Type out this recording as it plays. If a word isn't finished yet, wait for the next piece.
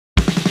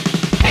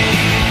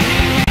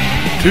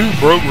Two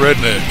Broke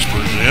Rednecks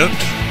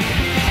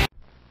present.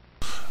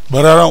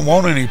 But I don't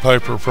want any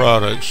paper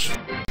products.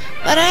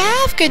 But I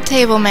have good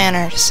table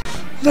manners.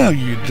 No,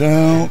 you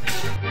don't.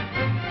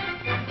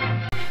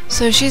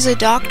 So she's a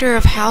doctor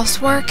of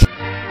housework?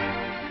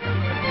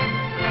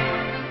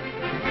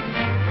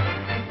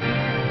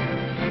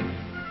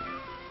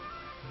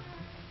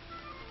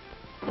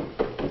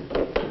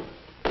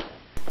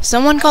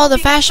 Someone call the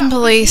fashion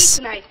police.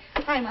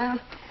 Hi, Mom.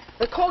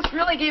 The coach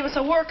really gave us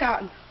a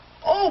workout.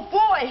 Oh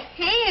boy,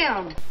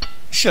 ham!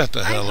 Shut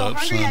the hell up,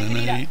 son,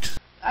 and eat.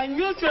 I'm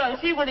neutral to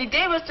see what he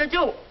gave us to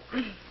do.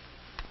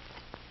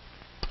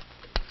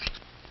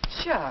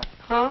 Chuck,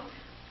 Huh?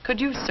 could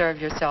you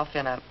serve yourself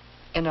in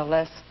a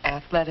less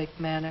athletic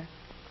manner?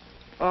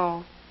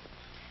 Oh.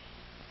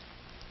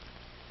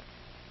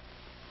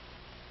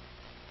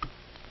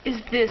 Is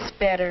this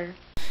better?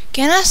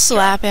 Can I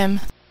slap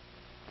him?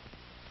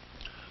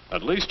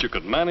 At least you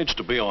could manage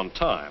to be on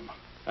time.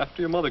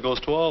 After your mother goes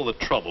to all the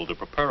trouble to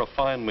prepare a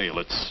fine meal,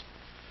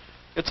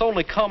 it's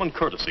only common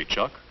courtesy,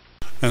 Chuck.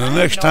 And the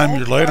next time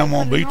you're late, I'm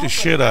gonna beat the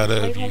shit out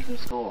of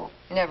you.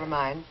 Never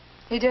mind.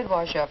 He did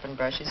wash up and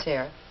brush his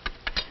hair.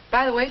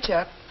 By the way,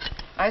 Chuck,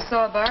 I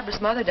saw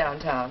Barbara's mother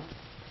downtown.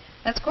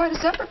 That's quite a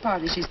supper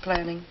party she's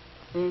planning.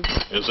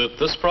 Is it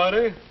this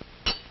Friday?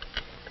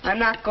 I'm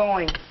not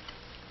going.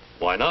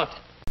 Why not?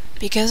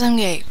 Because I'm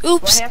gay. Do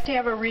Oops. I have to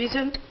have a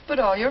reason? But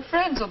all your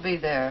friends will be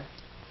there.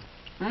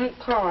 I'm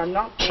not going.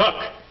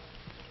 Chuck,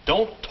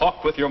 don't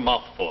talk with your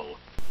mouth full.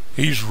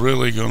 He's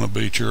really gonna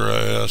beat your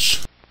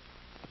ass.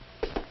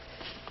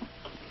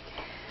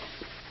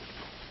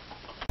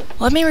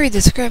 Let me read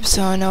the script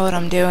so I know what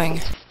I'm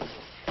doing.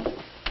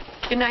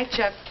 Good night,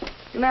 Chuck.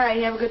 Good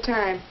night. Have a good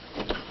time.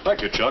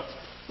 Thank you, Chuck.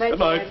 Night, Good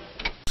night.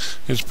 Dad.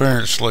 His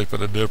parents sleep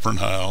at a different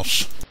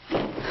house.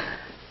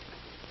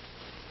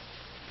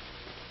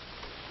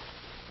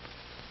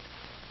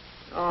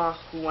 Oh,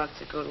 who wants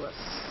to go to a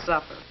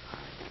supper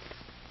party?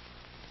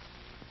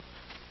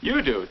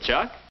 You do,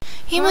 Chuck.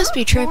 He must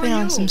be tripping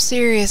on some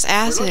serious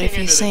acid looking if he's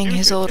into the seeing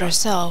his future, older Chuck.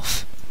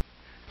 self.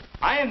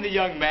 I am the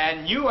young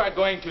man you are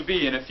going to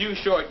be in a few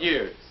short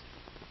years.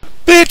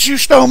 Bitch, you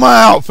stole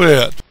my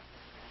outfit!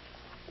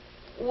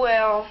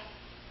 Well,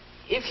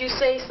 if you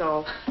say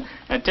so.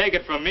 And take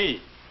it from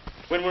me,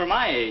 when we're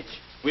my age,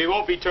 we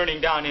won't be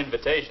turning down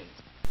invitations.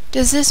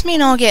 Does this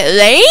mean I'll get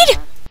laid?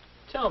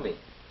 Tell me,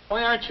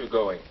 why aren't you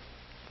going?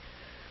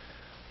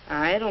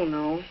 I don't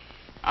know.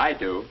 I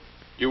do.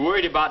 You're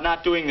worried about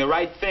not doing the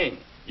right thing.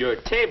 Your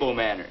table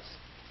manners.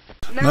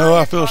 No,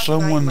 I feel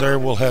someone there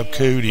will have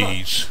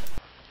cooties.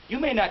 You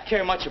may not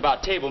care much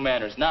about table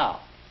manners now,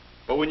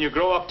 but when you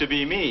grow up to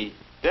be me,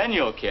 then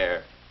you'll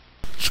care.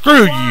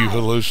 Screw you, Why does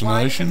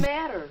hallucination. it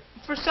matter?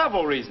 For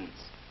several reasons.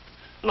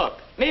 Look,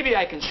 maybe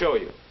I can show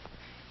you.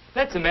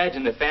 Let's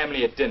imagine the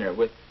family at dinner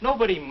with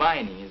nobody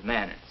minding his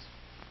manners.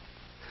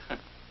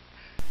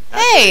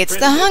 Hey, it's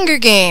the Hunger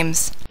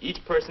Games.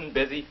 Each person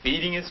busy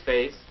feeding his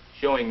face,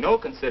 showing no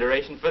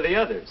consideration for the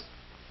others.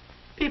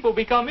 People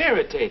become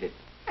irritated,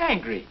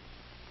 angry.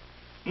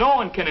 No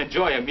one can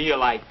enjoy a meal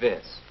like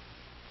this.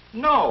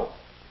 No.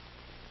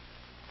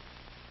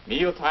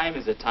 Mealtime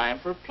is a time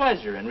for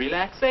pleasure and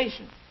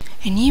relaxation.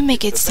 And you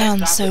make it It's the sound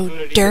best so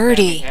opportunity the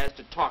dirty. family has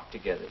to talk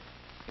together,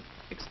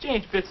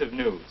 exchange bits of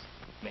news,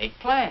 make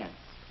plans.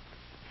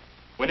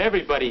 When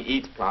everybody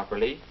eats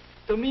properly,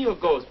 the meal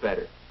goes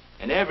better,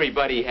 and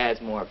everybody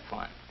has more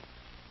fun.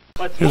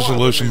 What's His more, when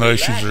we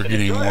hallucinations relax are and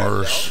getting enjoy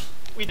worse. ourselves,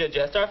 we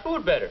digest our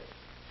food better.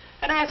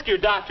 And ask your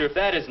doctor if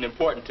that isn't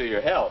important to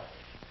your health.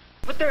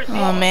 But there's Oh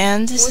more.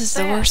 man, this What's is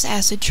the that? worst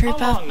acid trip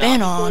How long I've now been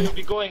before on. you'll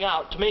be going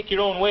out to make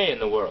your own way in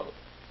the world?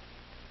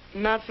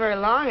 Not very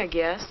long, I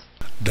guess.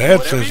 Dad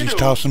Whatever says you he's do,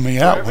 tossing me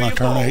out wherever when I you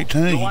turn go,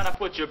 18. You want to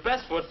put your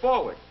best foot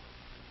forward.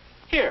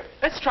 Here,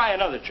 let's try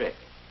another trick.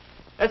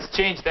 Let's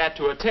change that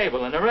to a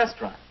table in a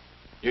restaurant.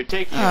 You're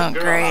taking your Oh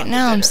girl out great, to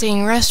now I'm dinner.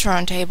 seeing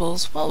restaurant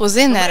tables. What was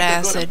in To that make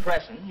a good acid?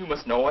 impression, you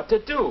must know what to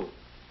do.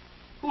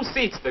 Who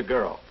seats the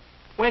girl?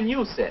 When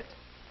you sit?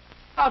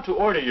 How to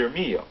order your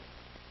meal?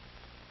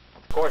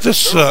 Of course,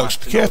 This the girl sucks. wants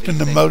The to know captain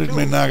these things demoted too,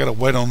 me and now I gotta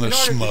wait on in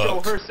this order to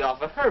show smug.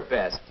 herself at her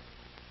best.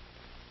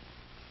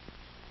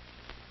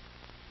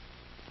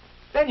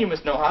 Then you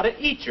must know how to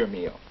eat your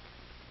meal.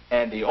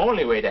 And the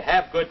only way to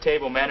have good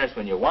table manners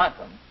when you want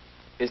them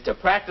is to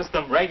practice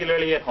them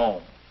regularly at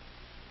home.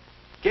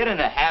 Get in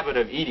a habit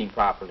of eating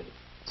properly,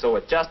 so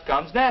it just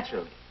comes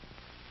naturally.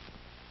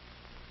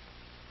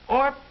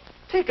 Or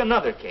take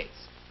another case.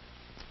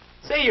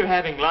 Say you're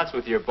having lunch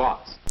with your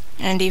boss.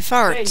 And he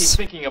Say he's farts.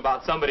 thinking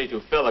about somebody to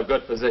fill a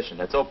good position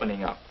that's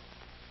opening up.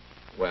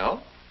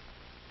 Well,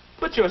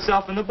 put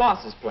yourself in the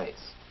boss's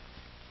place.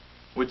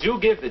 Would you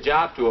give the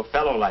job to a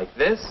fellow like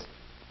this?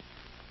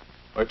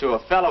 Or to a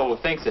fellow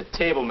who thinks that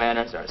table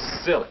manners are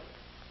silly?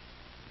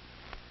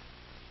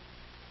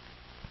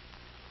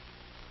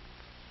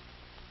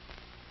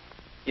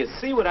 You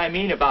see what I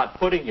mean about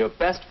putting your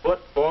best foot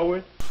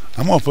forward?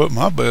 I'm gonna put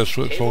my best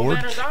foot Table forward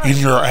manners are in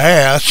your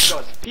ass.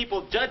 Because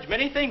people judge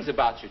many things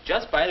about you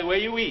just by the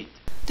way you eat.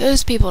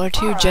 Those people are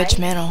too All right,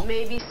 judgmental.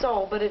 Maybe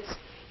so, but it's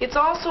It's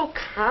all so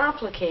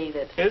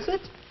complicated. Is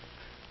it?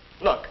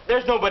 Look,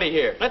 there's nobody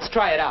here. Let's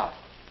try it out.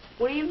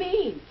 What do you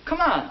mean?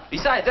 Come on.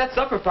 Besides, that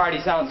supper party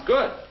sounds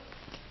good.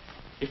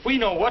 If we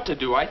know what to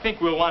do, I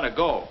think we'll want to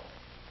go.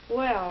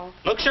 Well,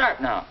 Look sharp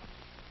now.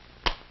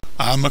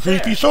 I'm a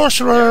creepy There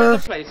sorcerer.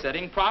 is the place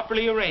setting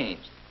properly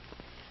arranged.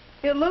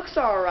 it looks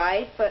all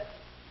right, but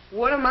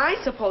what am I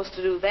supposed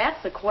to do?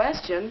 That's the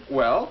question.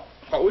 Well,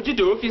 what would you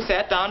do if you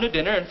sat down to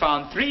dinner and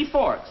found 3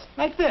 forks,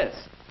 like this?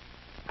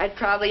 I'd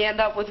probably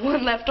end up with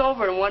one left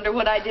over and wonder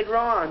what I did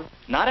wrong.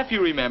 Not if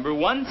you remember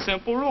one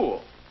simple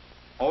rule.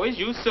 Always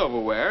use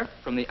silverware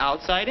from the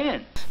outside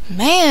in.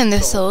 Man,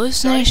 this So,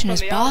 hallucination starting is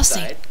from the bossy.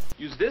 outside,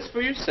 use this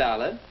for your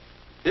salad,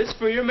 this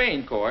for your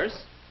main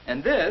course,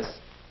 and this.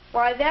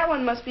 Why, that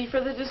one must be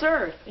for the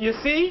dessert. You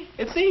see?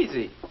 It's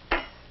easy.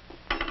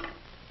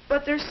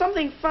 But there's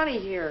something funny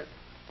here.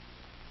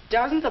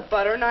 Doesn't the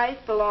butter knife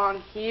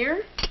belong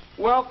here?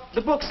 Well,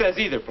 the book says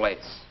either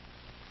place.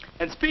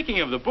 And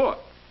speaking of the book,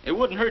 it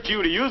wouldn't hurt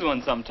you to use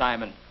one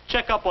sometime and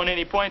check up on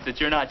any points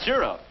that you're not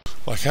sure of.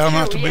 Like how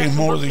not to we be have in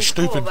some more of books these in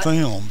school, stupid but-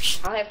 films.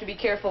 I'll have to be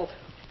careful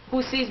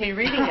who sees me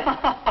reading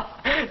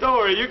it. Don't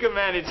worry, you can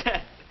manage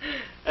that.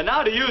 And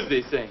now to use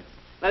these things.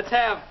 Let's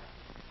have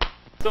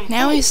some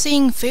Now food. he's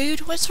seeing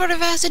food? What sort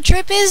of acid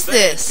trip is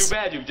Say, It's this? too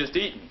bad you've just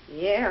eaten.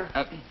 Yeah.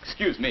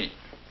 Excuse me.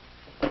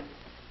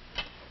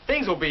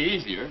 Things will be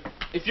easier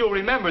if you'll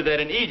remember that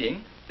in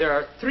eating, there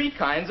are 3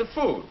 kinds of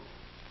food.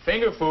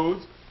 Finger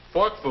foods,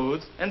 fork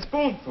foods, and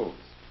spoon foods.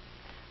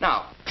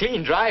 Now,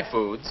 clean dry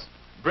foods,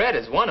 bread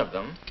is one of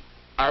them,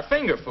 are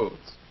finger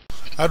foods.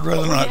 I'd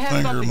rather But when not you have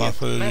finger something my that's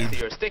food.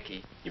 messy or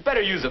sticky, you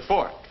better use a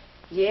fork.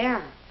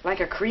 Yeah. Like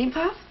a cream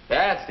puff?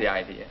 That's the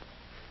idea.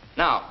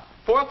 Now,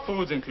 fork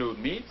foods include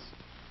meats,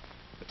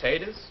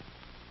 potatoes,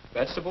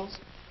 vegetables,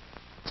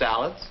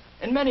 salads,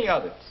 and many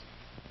others.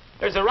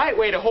 There's a right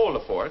way to hold a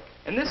fork,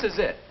 and this is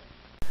it.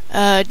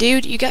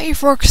 Dude, you got your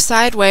fork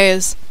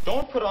sideways.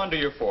 Don't put onto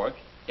your fork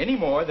any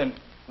more than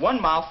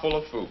 1 mouthful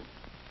of food.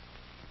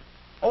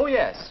 Oh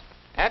yes,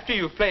 after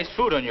you've placed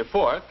food on your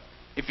fork,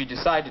 if you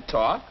decide to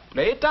talk,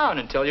 lay it down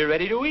until you're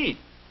ready to eat.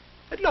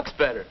 It looks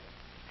better.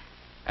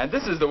 And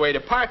this is the way to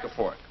park a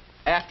fork,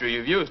 after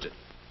you've used it.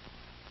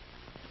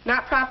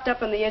 Not propped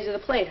up on the edge of the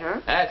plate,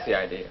 huh? That's the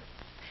idea.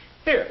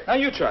 Here, now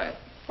you try it.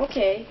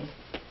 Okay.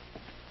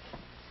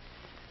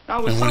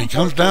 Now, with And when he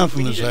some comes fork down foods,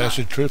 from we this need a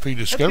acid knife. trip, he see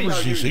discovers how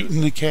you he's use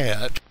eating the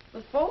cat.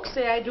 The folks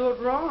say I do it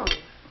wrong.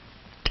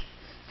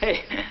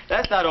 Hey,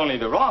 that's not only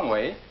the wrong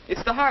way,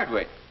 it's the hard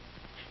way.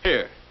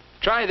 Here,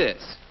 try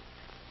this.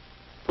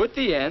 Put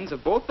the ends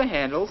of both the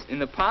handles in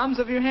the palms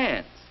of your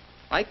hands,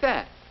 like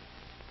that.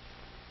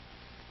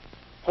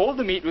 Hold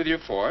the meat with your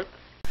fork.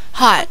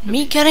 Hot,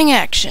 meat cutting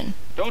action.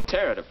 Don't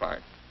tear it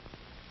apart.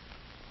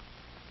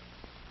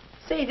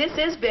 Say, this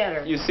is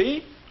better. You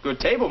see, good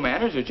table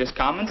manners are just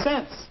common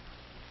sense.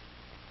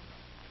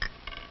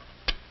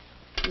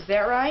 Is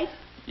that right?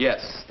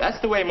 Yes, that's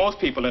the way most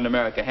people in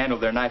America handle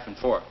their knife and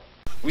fork.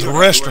 We The don't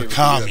have to rest worry are with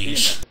commies.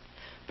 Europeans.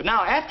 But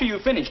now, after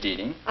you've finished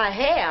eating, I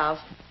have.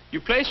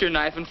 you place your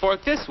knife and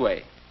fork this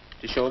way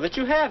to show that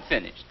you have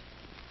finished.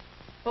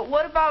 But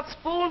what about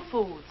spoon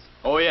foods?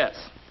 Oh, yes.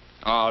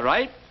 All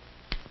right.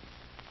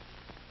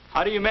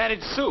 How do you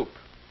manage soup?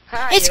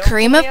 Hi, It's you don't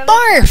cream put of me on the-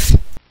 barf.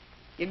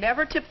 You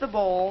never tip the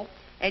bowl,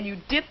 and you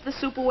dip the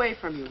soup away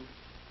from you.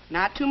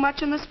 Not too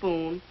much in the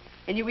spoon,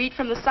 and you eat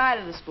from the side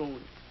of the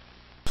spoon.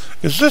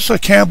 Is this a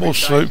Campbell's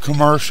soup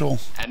commercial?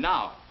 And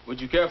now, would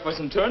you care for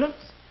some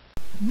turnips?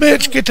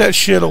 Bitch, get that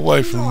shit away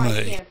No, from I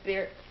me. can't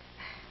bear.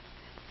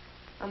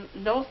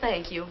 No,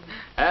 thank you.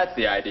 That's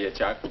the idea,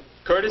 Chuck.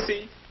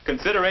 Courtesy,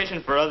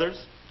 consideration for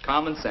others,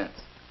 common sense.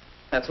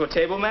 That's what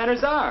table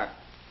manners are.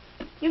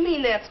 You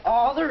mean that's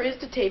all there is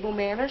to table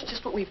manners,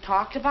 just what we've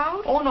talked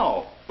about? Oh,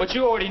 no. But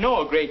you already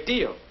know a great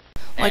deal.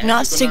 Like And not you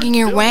can sticking learn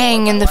your still more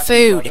wang by in the watching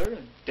food. Mother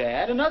and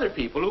Dad and other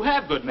people who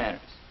have good manners.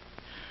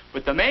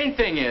 But the main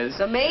thing is...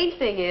 The main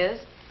thing is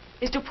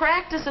to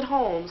practice at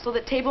home so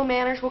that table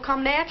manners will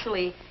come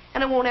naturally,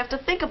 and I won't have to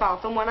think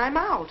about them when I'm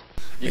out.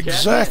 you can't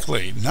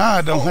Exactly. Now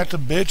I don't have to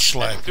bitch miss.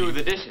 slap Let's do you.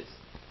 the dishes.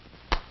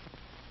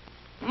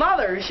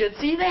 Mother should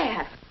see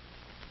that.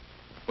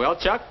 Well,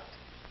 Chuck,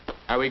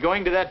 are we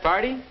going to that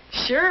party?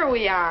 Sure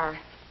we are.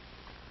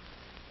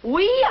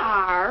 We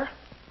are.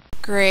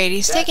 Great,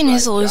 he's That's taking his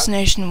right, Chuck.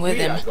 hallucination with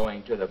We him. are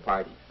going to the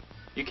party.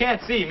 You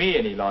can't see me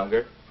any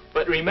longer,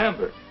 but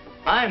remember,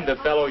 I'm the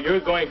fellow you're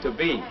going to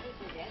be.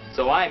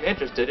 So I'm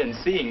interested in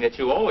seeing that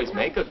you always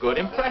make a good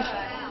impression.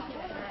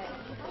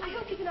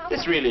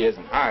 This really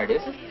isn't hard,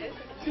 is it?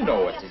 You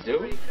know what to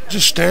do.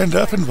 Just stand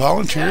up and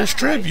volunteer as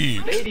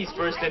tribute. Ladies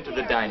first into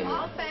the dining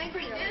room.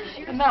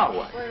 And now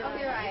what?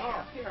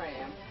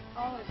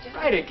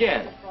 Right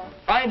again.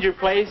 Find your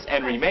place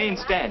and remain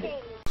standing.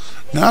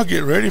 Now get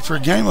ready for a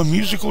game of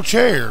musical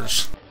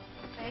chairs.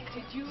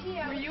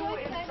 Were you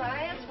in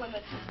science when the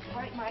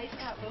white mice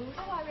got loose?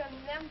 Oh, I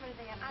remember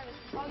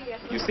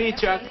that. You see,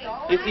 Chuck,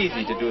 it's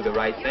easy to do the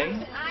right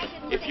thing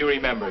if you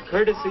remember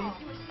courtesy,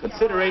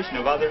 consideration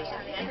of others,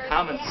 and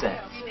common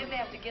sense. You didn't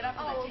have to get up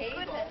on the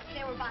table.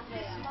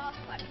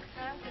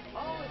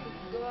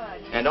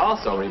 And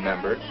also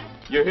remember,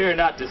 you're here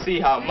not to see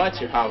how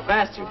much or how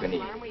fast you can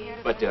eat,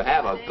 but to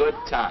have a good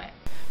time.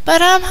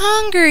 But I'm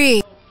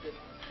hungry.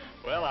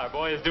 Well, our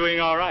boy is doing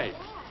all right.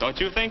 Don't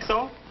you think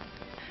so?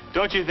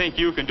 Don't you think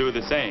you can do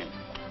the same?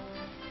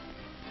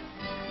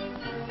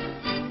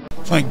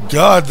 Thank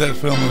God that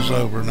film is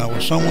over. Now,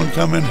 will someone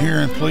come in here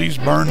and please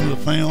burn the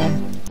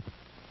film?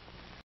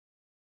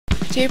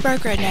 Two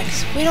broke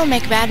rednecks. We don't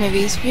make bad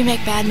movies. We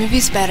make bad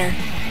movies better.